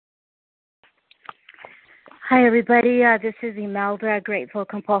Hi, everybody. This is Imelda, a grateful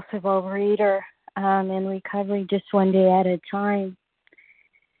compulsive overeater in recovery, just one day at a time.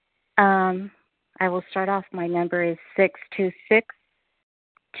 I will start off. My number is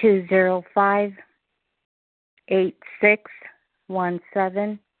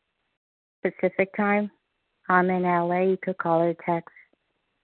 626-205-8617 Pacific time. I'm in LA. You could call or text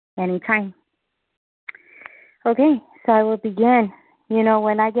anytime. Okay, so I will begin. You know,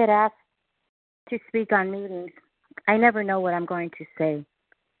 when I get asked to speak on meetings, I never know what I'm going to say.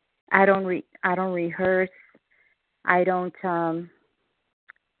 I don't rehearse. I don't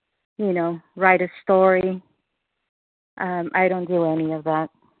write a story. I don't do any of that.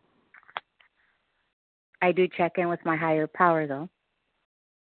 I do check in with my higher power though.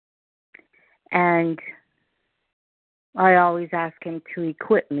 And I always ask him to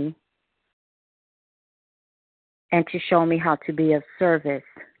equip me and to show me how to be of service.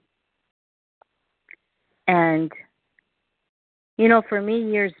 And, you know, for me,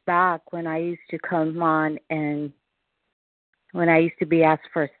 years back when I used to come on and when I used to be asked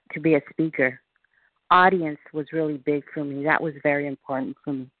to be a speaker, audience was really big for me. That was very important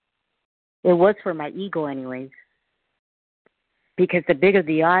for me. It was for my ego anyways, because the bigger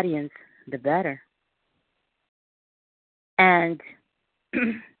the audience, the better. And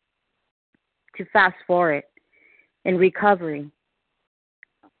to fast forward, in recovery,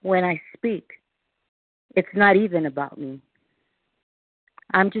 when I speak, it's not even about me.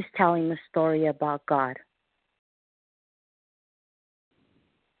 I'm just telling the story about God.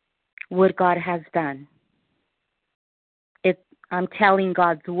 What God has done. I'm telling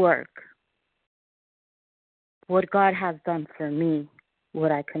God's work. What God has done for me,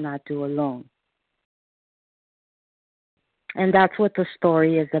 what I cannot do alone. And that's what the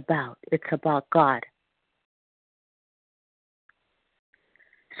story is about. It's about God.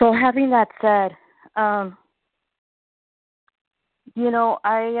 So having that said, I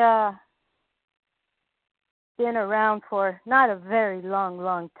been around for not a very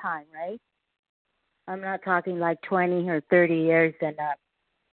long time, right? I'm not talking like 20 or 30 years and up.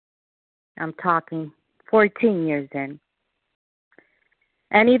 I'm talking 14 years in.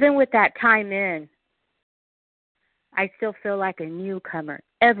 And even with that time in, I still feel like a newcomer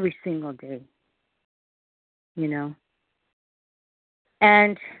every single day, you know.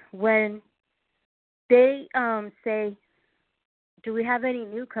 And when they say, do we have any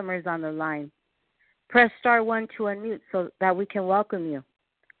newcomers on the line? Press star 1 to unmute so that we can welcome you.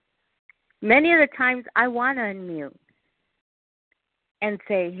 Many of the times I want to unmute and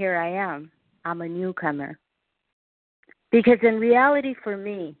say, here I am. I'm a newcomer. Because in reality for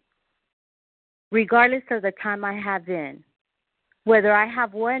me, regardless of the time I have in, whether I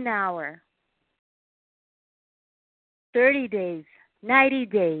have 1 hour, 30 days, 90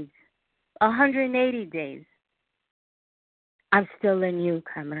 days, 180 days, I'm still a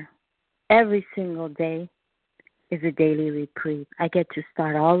newcomer. Every single day is a daily reprieve. I get to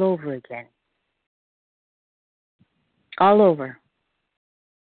start all over again. All over.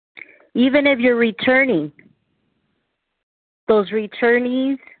 Even if you're returning, those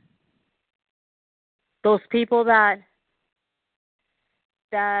returnees, those people that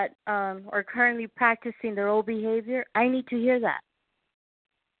are currently practicing their old behavior, I need to hear that.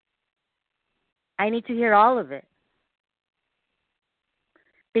 I need to hear all of it.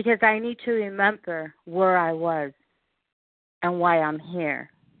 Because I need to remember where I was and why I'm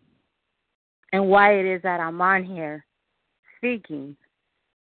here. And why it is that I'm on here speaking.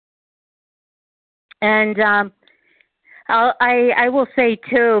 And I will say,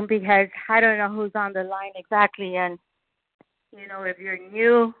 too, because I don't know who's on the line exactly. And, you know, if you're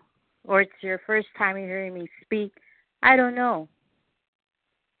new or it's your first time hearing me speak, I don't know.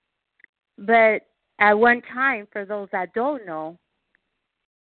 But at one time, for those that don't know,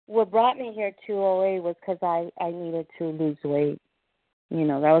 what brought me here to OA was because I needed to lose weight. You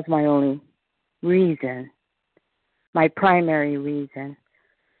know, that was my only reason, my primary reason.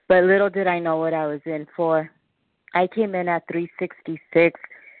 But little did I know what I was in for. I came in at 366,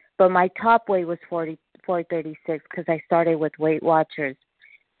 but my top weight was 436 because I started with Weight Watchers.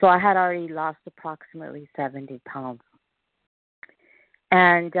 So I had already lost approximately 70 pounds.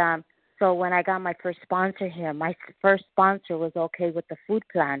 And so when I got my first sponsor here, my first sponsor was okay with the food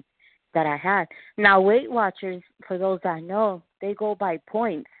plan that I had. Now, Weight Watchers, for those that know, they go by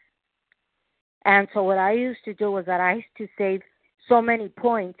points. And so what I used to do was that I used to save so many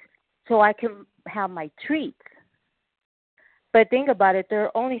points so I can have my treats. But think about it, there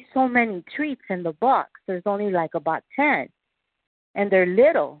are only so many treats in the box. There's only like about 10. And they're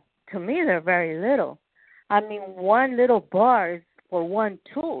little. To me, they're very little. I mean, one little bar is for one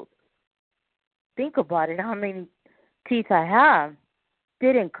tooth. Think about it, how many teeth I have.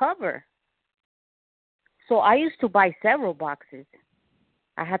 Didn't cover. So I used to buy several boxes.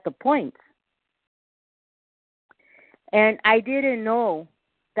 I had the points. And I didn't know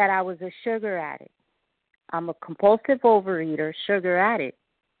that I was a sugar addict. I'm a compulsive overeater, sugar addict.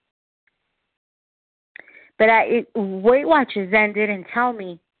 But Weight Watchers then didn't tell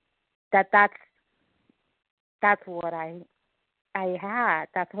me that that's what I had.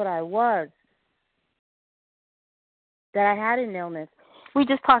 That's what I was. That I had an illness. We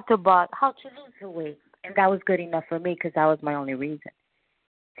just talked about how to lose the weight, and that was good enough for me because that was my only reason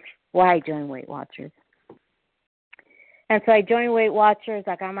why I joined Weight Watchers. And so I joined Weight Watchers.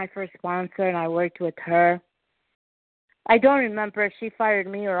 I got my first sponsor, and I worked with her. I don't remember if she fired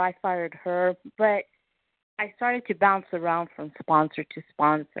me or I fired her, but I started to bounce around from sponsor to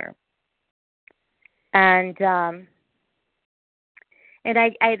sponsor. And I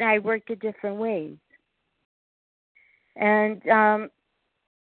worked in different ways. And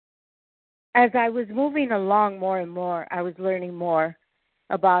as I was moving along more and more, I was learning more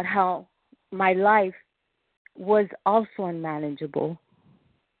about how my life was also unmanageable,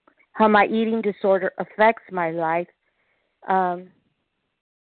 how my eating disorder affects my life, my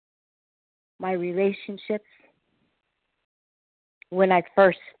relationships. When I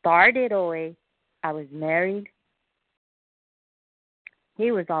first started OA, I was married.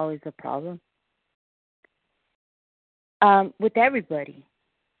 He was always a problem. With everybody.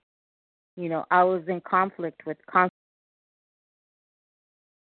 You know, I was in conflict with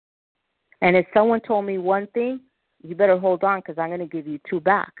and if someone told me one thing, you better hold on because I'm going to give you two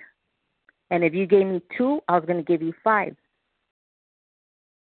back. And if you gave me two, I was going to give you five.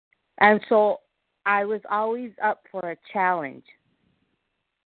 And so I was always up for a challenge.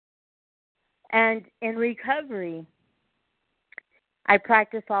 And in recovery, I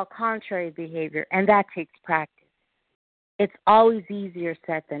practice all contrary behavior, and that takes practice. It's always easier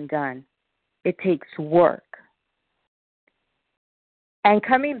said than done. It takes work. And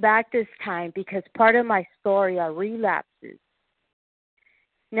coming back this time, because part of my story are relapses.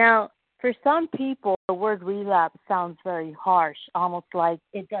 Now, for some people, the word relapse sounds very harsh, almost like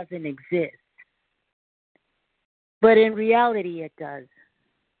it doesn't exist. But in reality, it does.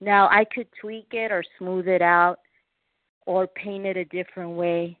 Now, I could tweak it or smooth it out or paint it a different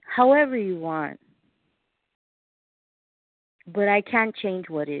way, however you want. But I can't change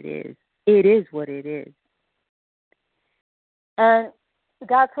what it is. It is what it is. And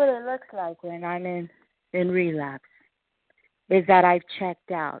that's what it looks like when I'm in relapse, is that I've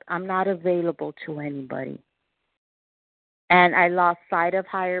checked out. I'm not available to anybody. And I lost sight of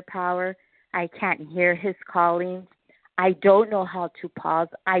higher power. I can't hear his calling. I don't know how to pause.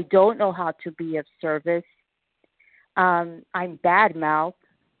 I don't know how to be of service. I'm bad-mouthed.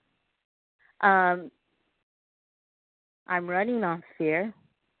 I'm running on fear,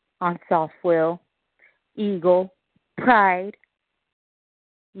 on self-will, ego, pride,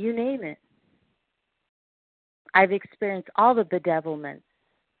 you name it. I've experienced all the bedevilments.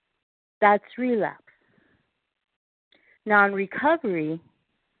 That's relapse. Now, in recovery,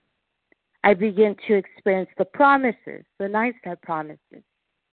 I begin to experience the promises, the 9-step promises.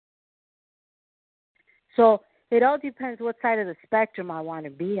 So it all depends what side of the spectrum I want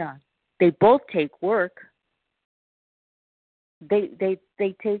to be on. They both take work. They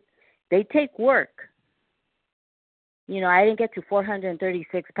take work. You know, I didn't get to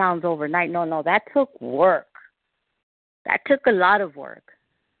 436 pounds overnight. No, that took work. That took a lot of work,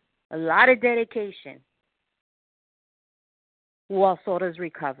 a lot of dedication. Well, so does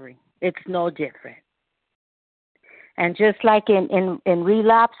recovery. It's no different. And just like in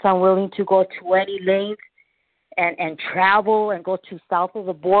relapse, I'm willing to go to any length and travel and go to south of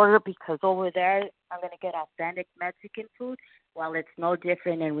the border because over there I'm going to get authentic Mexican food. Well, it's no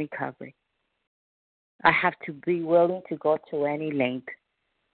different in recovery. I have to be willing to go to any length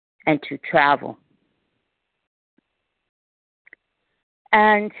and to travel.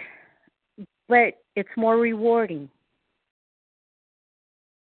 But it's more rewarding.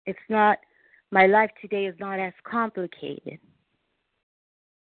 It's not, my life today is not as complicated.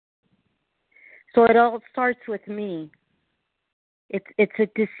 So it all starts with me. It's a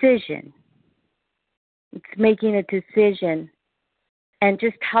decision. It's making a decision. And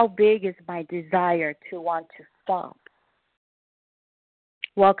just how big is my desire to want to stop?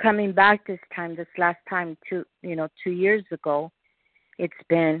 Well, coming back this last time, 2 years ago, it's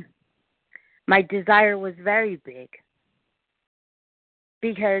been, my desire was very big.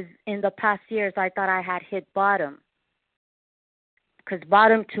 Because in the past years, I thought I had hit bottom. Because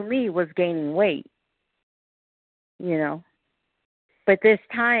bottom to me was gaining weight, you know. But this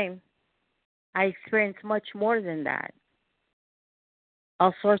time, I experienced much more than that.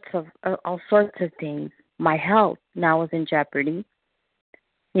 All sorts of things. My health now was in jeopardy,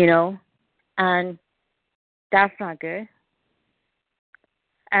 you know, and that's not good.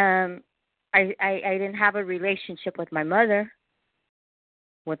 Um, I didn't have a relationship with my mother,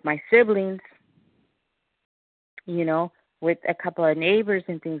 with my siblings, you know, with a couple of neighbors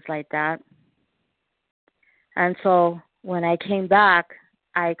and things like that. And so when I came back,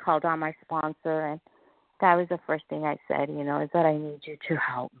 I called on my sponsor, and that was the first thing I said, is that I need you to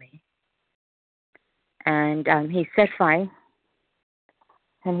help me. And he said, fine.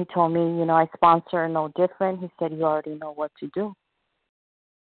 And he told me, I sponsor no different. He said, you already know what to do.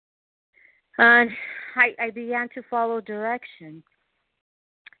 And I began to follow directions.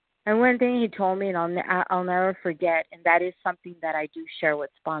 And one thing he told me, and I'll never forget, and that is something that I do share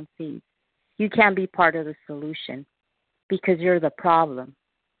with sponsees. You can't be part of the solution because you're the problem.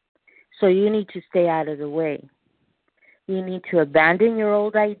 So you need to stay out of the way. You need to abandon your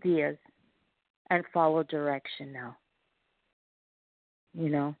old ideas and follow direction now.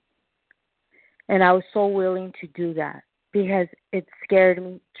 And I was so willing to do that because it scared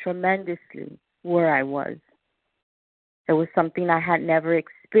me tremendously where I was. It was something I had never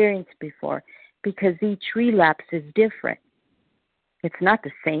experienced before because each relapse is different. It's not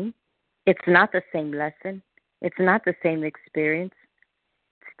the same. It's not the same lesson. It's not the same experience.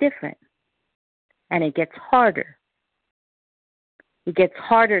 It's different. And it gets harder. It gets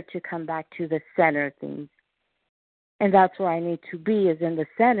harder to come back to the center of things. And that's where I need to be, is in the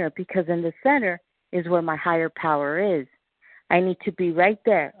center, because in the center is where my higher power is. I need to be right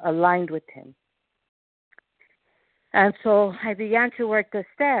there, aligned with him. And so I began to work the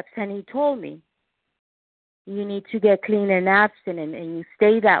steps, and he told me, you need to get clean and abstinent, and you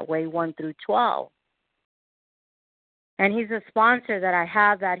stay that way 1 through 12. And he's a sponsor that I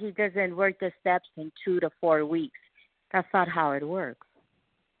have that he doesn't work the steps in 2 to 4 weeks. That's not how it works.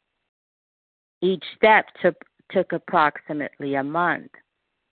 Each step took approximately a month.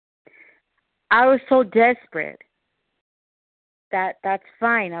 I was so desperate that that's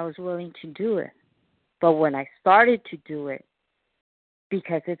fine. I was willing to do it. But when I started to do it,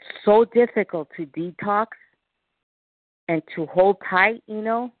 because it's so difficult to detox and to hold tight,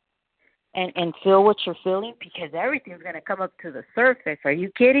 and feel what you're feeling, because everything's going to come up to the surface. Are you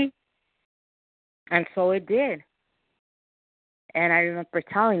kidding? And so it did. And I remember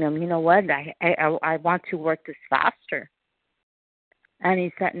telling him, you know what, I want to work this faster. And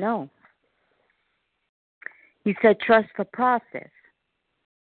he said, no. He said, trust the process.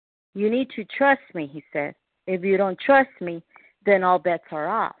 You need to trust me, he said. If you don't trust me, then all bets are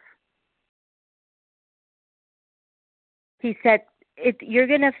off. He said, you're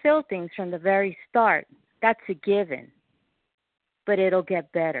going to feel things from the very start. That's a given. But it'll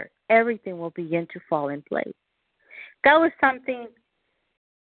get better. Everything will begin to fall in place. That was something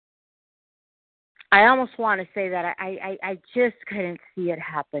I almost want to say that I just couldn't see it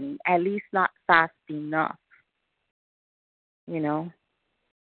happening, at least not fast enough.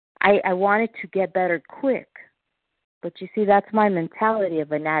 I wanted to get better quick. But you see, that's my mentality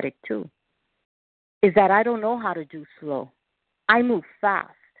of an addict too, is that I don't know how to do slow. I move fast.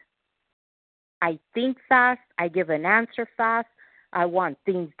 I think fast. I give an answer fast. I want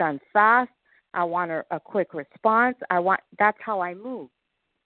things done fast. I want a quick response. That's how I move.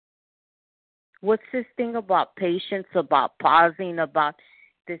 What's this thing about patience, about pausing, about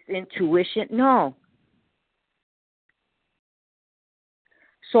this intuition? No.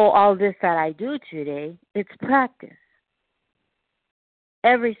 So all this that I do today, it's practice.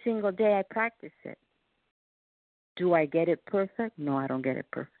 Every single day I practice it. Do I get it perfect? No, I don't get it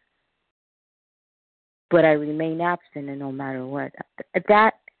perfect. But I remain abstinent no matter what.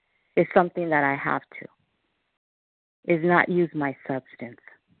 That is something that I have to, is not use my substance.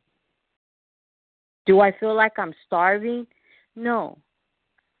 Do I feel like I'm starving? No.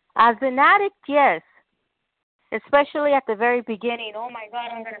 As an addict, yes. Especially at the very beginning. Oh, my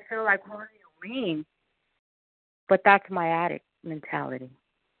God, I'm going to feel like, what do you mean? But that's my addict mentality.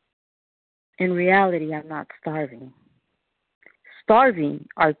 In reality, I'm not starving. Starving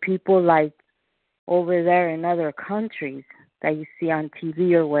are people like over there in other countries that you see on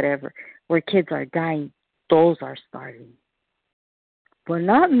TV or whatever, where kids are dying. Those are starving. But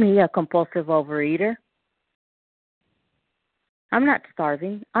not me, a compulsive overeater. I'm not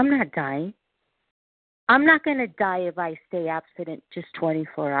starving. I'm not dying. I'm not going to die if I stay abstinent just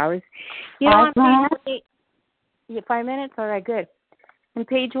 24 hours. On page 5 minutes? All right, good. On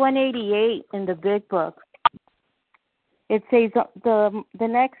page 188 in the big book, it says the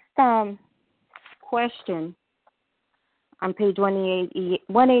next question on page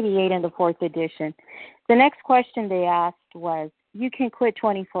 188 in the 4th edition. The next question they asked was, you can quit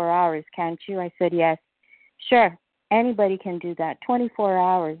 24 hours, can't you? I said, yes. Sure, anybody can do that. 24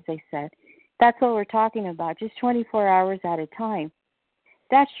 hours, they said. That's what we're talking about, just 24 hours at a time.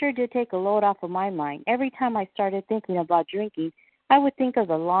 That sure did take a load off of my mind. Every time I started thinking about drinking, I would think of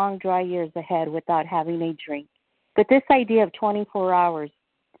the long, dry years ahead without having a drink. But this idea of 24 hours,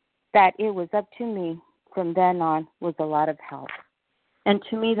 that it was up to me from then on, was a lot of help. And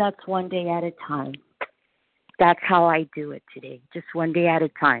to me, that's one day at a time. That's how I do it today, just one day at a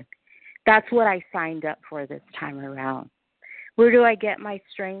time. That's what I signed up for this time around. Where do I get my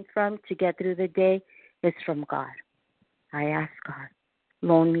strength from to get through the day? It's from God. I ask God,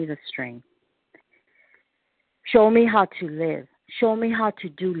 loan me the strength. Show me how to live. Show me how to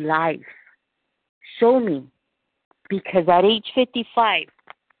do life. Show me. Because at age 55,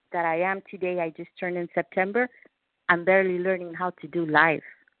 that I am today, I just turned in September, I'm barely learning how to do life.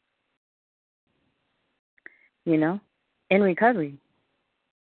 In recovery.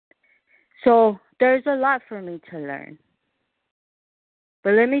 So there's a lot for me to learn.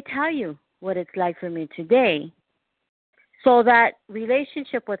 But let me tell you what it's like for me today. So that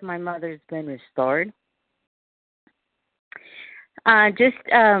relationship with my mother has been restored. Just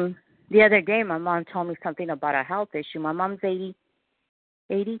the other day, my mom told me something about a health issue. My mom's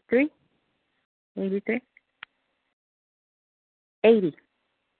 83? 80.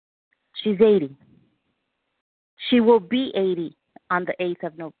 She's 80. She will be 80 on the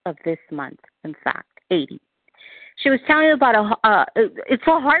 8th of this month, in fact, 80. She was telling me about it's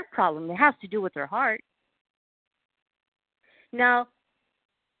a heart problem. It has to do with her heart. Now,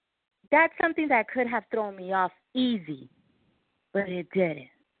 that's something that could have thrown me off easy, but it didn't.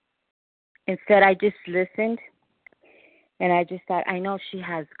 Instead, I just listened, and I just thought, I know she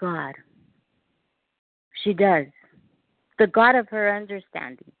has God. She does. The God of her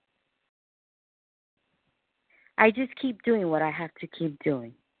understanding. I just keep doing what I have to keep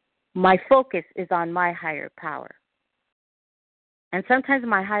doing. My focus is on my higher power. And sometimes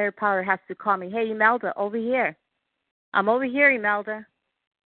my higher power has to call me, hey, Imelda, over here. I'm over here, Imelda.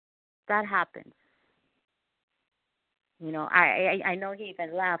 That happens. I know he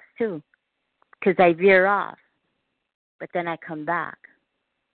even laughs too, because I veer off. But then I come back.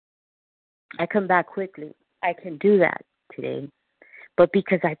 I come back quickly. I can do that today. But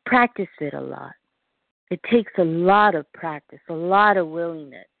because I practice it a lot. It takes a lot of practice, a lot of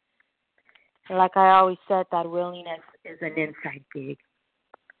willingness. And like I always said, that willingness is an inside gig.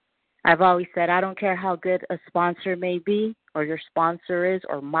 I've always said, I don't care how good a sponsor may be, or your sponsor is,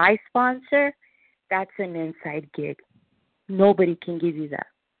 or my sponsor, that's an inside gig. Nobody can give you that.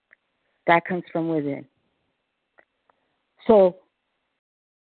 That comes from within. So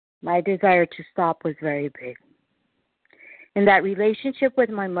my desire to stop was very big. And that relationship with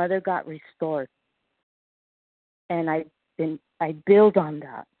my mother got restored. And I build on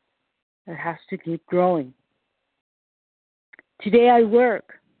that. It has to keep growing. Today I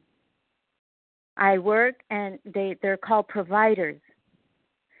work. And they're called providers.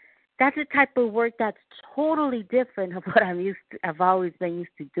 That's a type of work that's totally different of what I've always been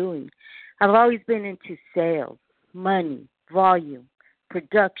used to doing. I've always been into sales, money, volume,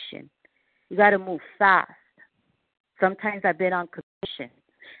 production. You got to move fast. Sometimes I've been on commission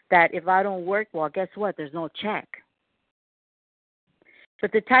that if I don't work, well, guess what? There's no check.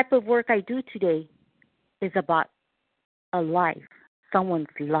 But the type of work I do today is about a life, someone's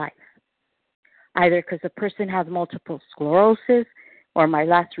life. Either because a person has multiple sclerosis, or my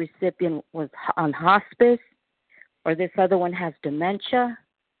last recipient was on hospice, or this other one has dementia,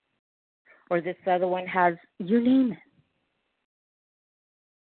 or this other one has, you name it.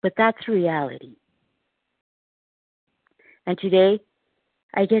 But that's reality. And today,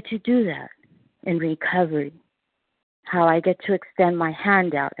 I get to do that in recovery. How I get to extend my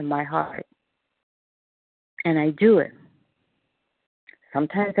hand out in my heart. And I do it.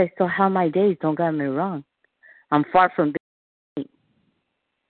 Sometimes I still have my days, don't get me wrong. I'm far from being,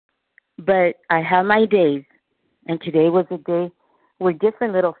 but I have my days. And today was a day where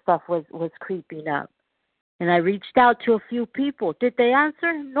different little stuff was creeping up. And I reached out to a few people. Did they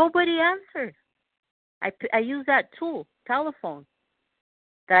answer? Nobody answered. I use that tool, telephone,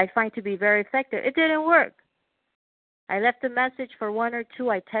 that I find to be very effective. It didn't work. I left a message for one or two.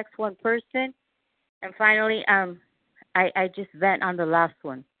 I text one person. And finally, I just vent on the last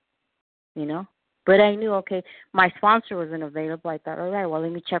one, But I knew, okay, my sponsor wasn't available. I thought, all right, well,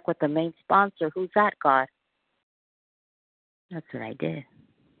 let me check with the main sponsor. Who's that, God? That's what I did,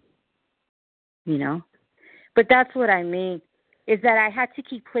 But that's what I mean, is that I had to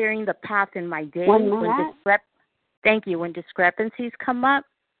keep clearing the path in my day. Thank you. When discrepancies come up,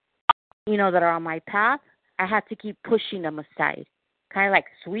 that are on my path, I have to keep pushing them aside. Kind of like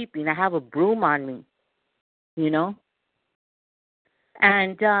sweeping. I have a broom on me, you know?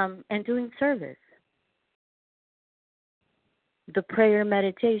 And doing service. The prayer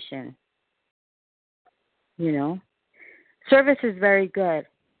meditation, Service is very good.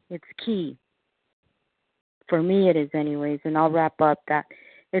 It's key. For me it is anyways, and I'll wrap up that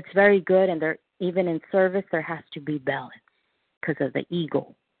it's very good, and even in service there has to be balance because of the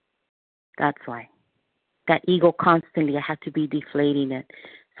ego. That's why. That ego constantly, I have to be deflating it.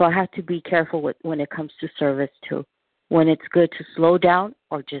 So I have to be careful when it comes to service too. When it's good to slow down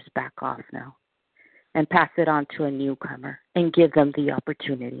or just back off now and pass it on to a newcomer and give them the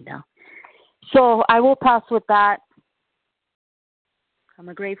opportunity now. So I will pass with that. I'm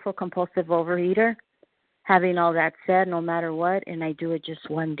a grateful compulsive overeater. Having all that said, no matter what, and I do it just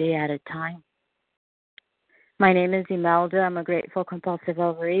one day at a time. My name is Imelda. I'm a grateful compulsive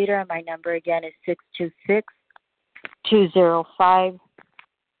overeater. My number again is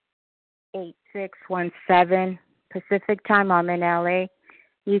 626-205-8617. Pacific time. I'm in LA.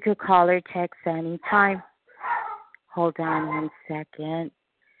 You could call or text anytime. Hold on one second.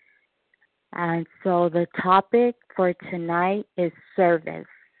 And so the topic for tonight is service.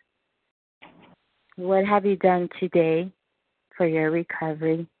 What have you done today for your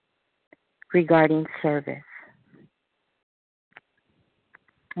recovery regarding service?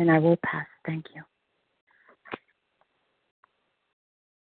 And I will pass. Thank you.